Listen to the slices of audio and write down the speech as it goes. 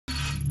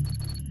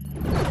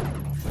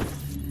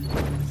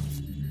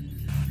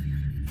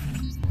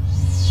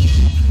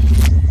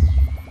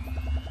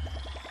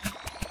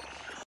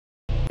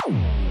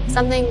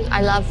Something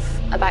I love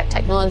about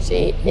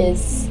technology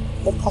is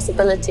the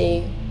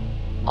possibility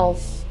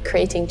of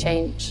creating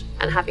change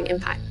and having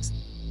impact.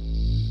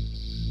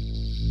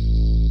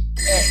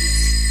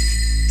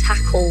 It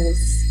tackles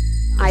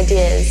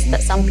ideas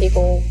that some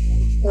people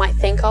might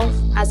think of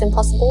as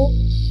impossible.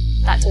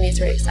 That to me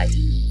is really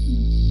exciting.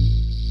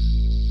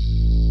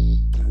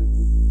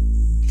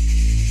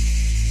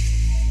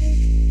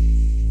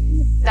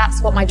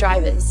 That's what my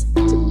drive is,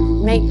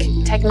 to make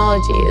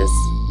technologies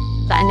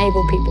that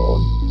enable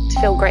people to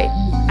feel great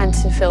and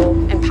to feel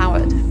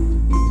empowered.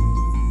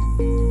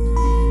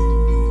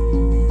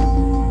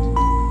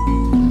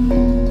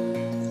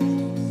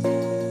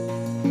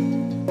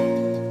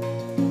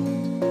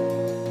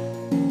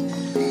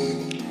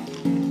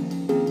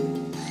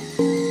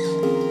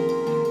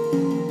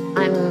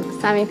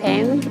 I'm Sammy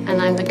Payne, and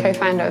I'm the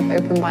co-founder of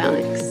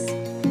Bionic.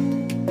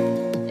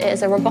 It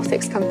is a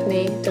robotics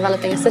company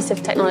developing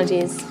assistive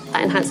technologies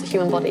that enhance the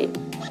human body.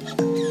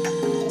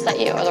 Is that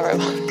you or the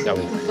robot?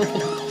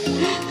 No.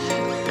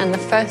 And the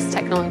first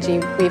technology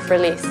we've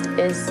released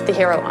is the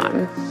Hero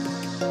Arm.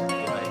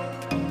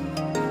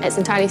 It's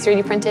entirely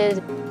 3D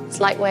printed, it's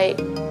lightweight,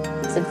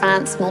 it's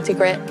advanced,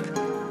 multi-grip,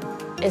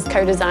 it's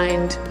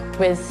co-designed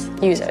with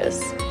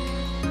users.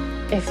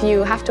 If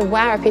you have to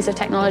wear a piece of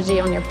technology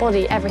on your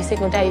body every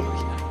single day,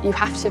 you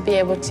have to be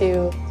able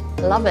to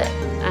love it,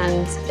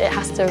 and it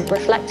has to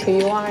reflect who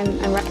you are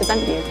and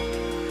represent you.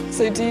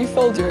 So do you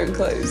fold your own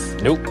clothes?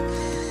 Nope,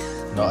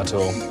 not at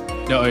all.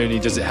 Not only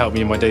does it help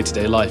me in my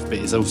day-to-day life, but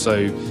it's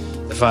also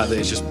the fact that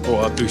it's just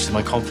boosted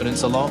my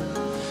confidence a lot.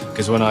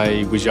 Because when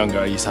I was younger,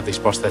 I used to have these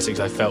prosthetics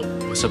I felt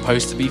were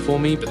supposed to be for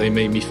me, but they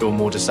made me feel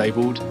more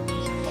disabled.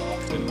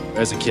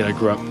 As a kid, I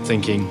grew up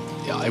thinking,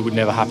 yeah, it would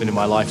never happen in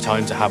my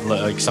lifetime to have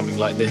like something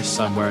like this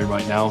I'm wearing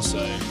right now. So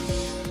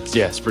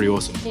yeah, it's pretty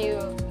awesome.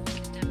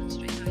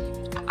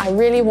 I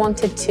really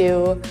wanted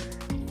to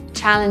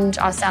challenge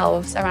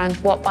ourselves around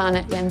what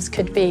bionic limbs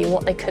could be,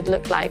 what they could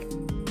look like.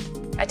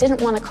 I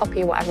didn't want to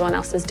copy what everyone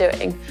else was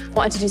doing. I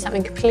wanted to do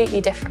something completely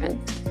different.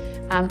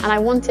 And I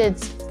wanted,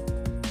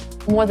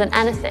 more than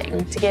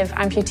anything, to give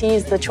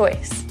amputees the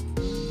choice.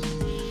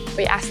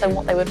 We asked them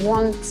what they would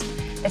want,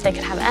 if they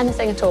could have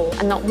anything at all,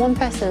 and not one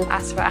person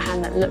asked for a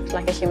hand that looked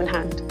like a human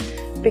hand,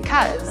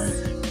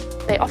 because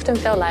they often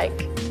feel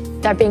like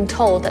they're being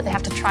told that they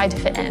have to try to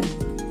fit in.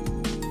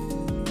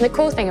 And the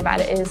cool thing about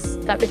it is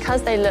that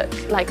because they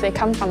look like they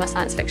come from a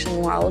science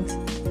fiction world,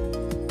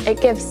 it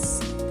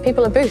gives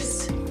people a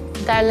boost.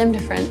 Their limb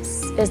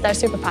difference is their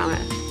superpower.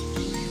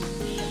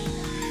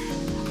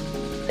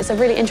 It's a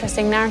really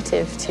interesting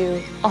narrative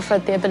to offer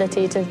the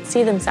ability to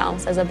see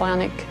themselves as a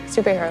bionic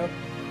superhero.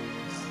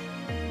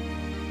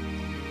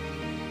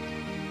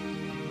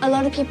 A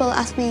lot of people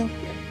ask me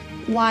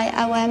why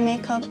I wear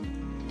makeup.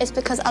 It's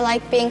because I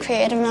like being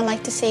creative and I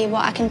like to see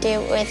what I can do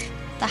with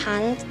the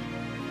hand.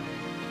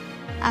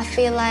 I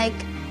feel like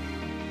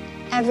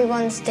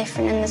everyone's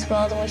different in this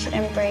world and we should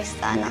embrace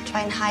that and not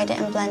try and hide it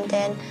and blend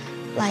in,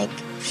 like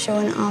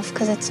showing it off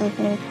because it's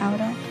something to be proud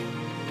of.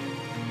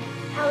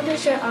 How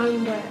does your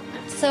arm work?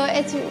 So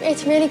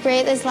it's really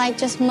great. There's like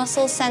just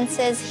muscle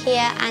sensors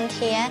here and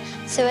here.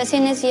 So as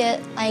soon as you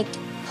like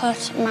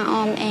put my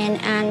arm in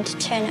and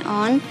turn it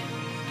on,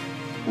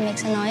 it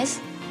makes a noise.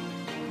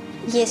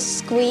 You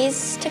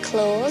squeeze to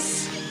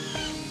close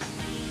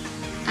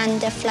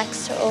and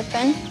flex to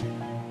open.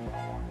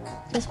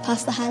 Just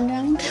pass the hand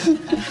around.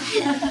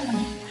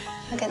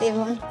 I'll get the other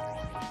one.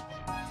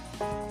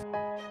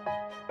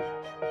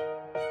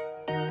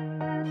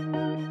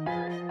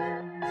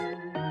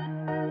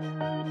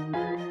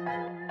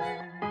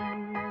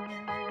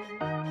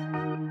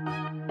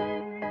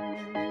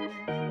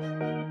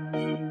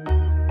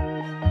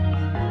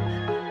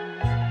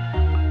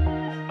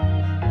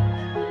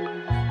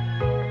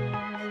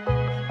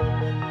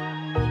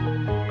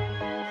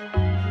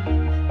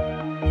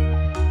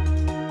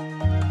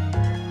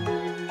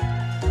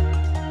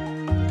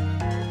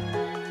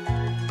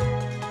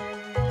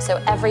 So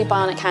every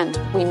bionic hand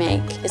we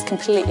make is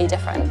completely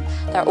different.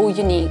 They're all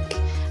unique.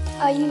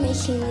 Are you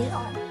making it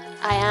on?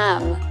 I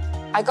am.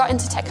 I got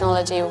into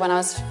technology when I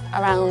was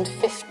around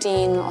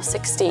 15 or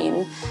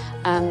 16.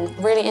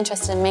 Really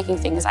interested in making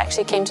things. I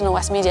actually came to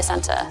Norwest Media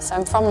Centre, so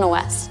I'm from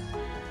Norwest.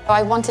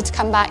 I wanted to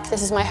come back,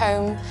 this is my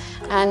home,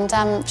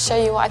 and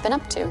show you what I've been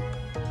up to.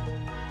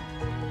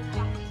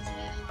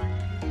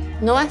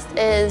 Norwest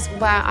is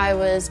where I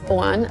was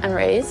born and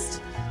raised.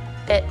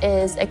 It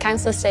is a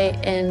council estate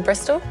in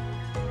Bristol.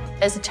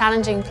 It's a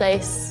challenging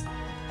place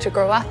to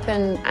grow up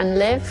and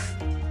live.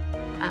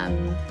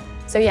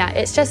 So yeah,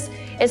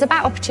 it's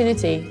about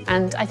opportunity,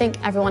 and I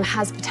think everyone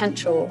has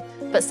potential,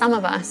 but some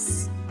of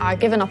us are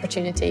given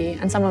opportunity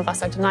and some of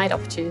us are denied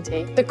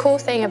opportunity. The cool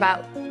thing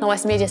about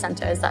Norwest Media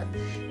Centre is that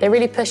they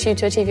really push you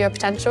to achieve your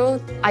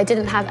potential. I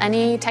didn't have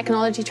any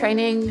technology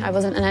training, I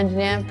wasn't an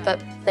engineer,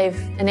 but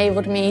they've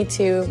enabled me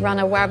to run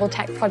a wearable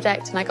tech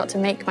project and I got to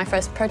make my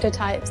first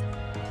prototypes.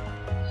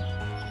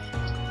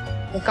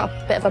 We've got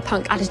a bit of a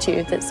punk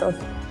attitude that sort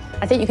of,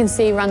 I think you can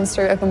see runs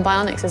through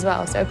Bionic as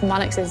well. So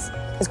Bionic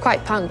is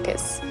quite punk.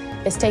 It's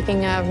It's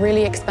taking a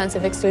really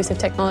expensive, exclusive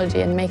technology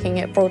and making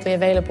it broadly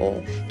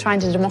available, trying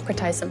to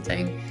democratize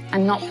something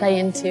and not play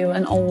into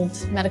an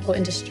old medical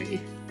industry.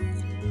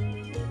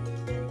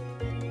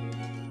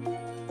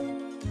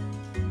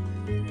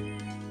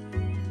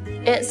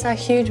 It's a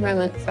huge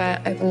moment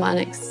for Open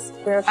Bionics.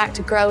 We're about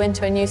to grow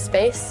into a new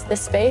space,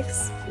 this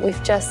space.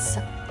 We've just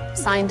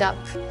signed up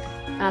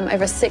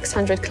over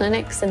 600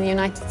 clinics in the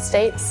United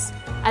States.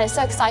 And it's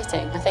so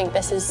exciting. I think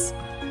this is,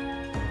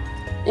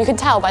 you can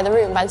tell by the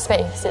room, by the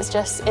space, it's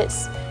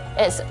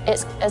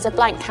a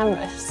blank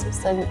canvas.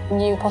 It's a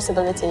new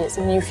possibility, it's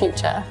a new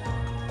future.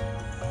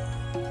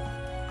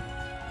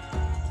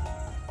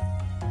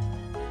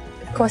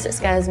 Of course it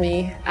scares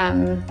me,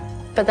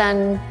 but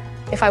then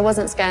if I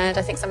wasn't scared,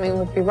 I think something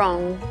would be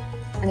wrong.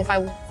 And if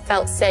I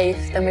felt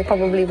safe, then we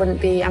probably wouldn't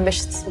be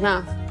ambitious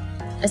enough.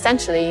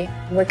 Essentially,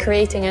 we're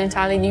creating an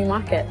entirely new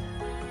market.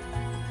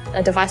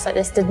 A device like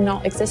this did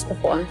not exist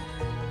before.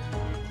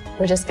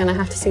 We're just going to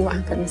have to see what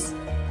happens.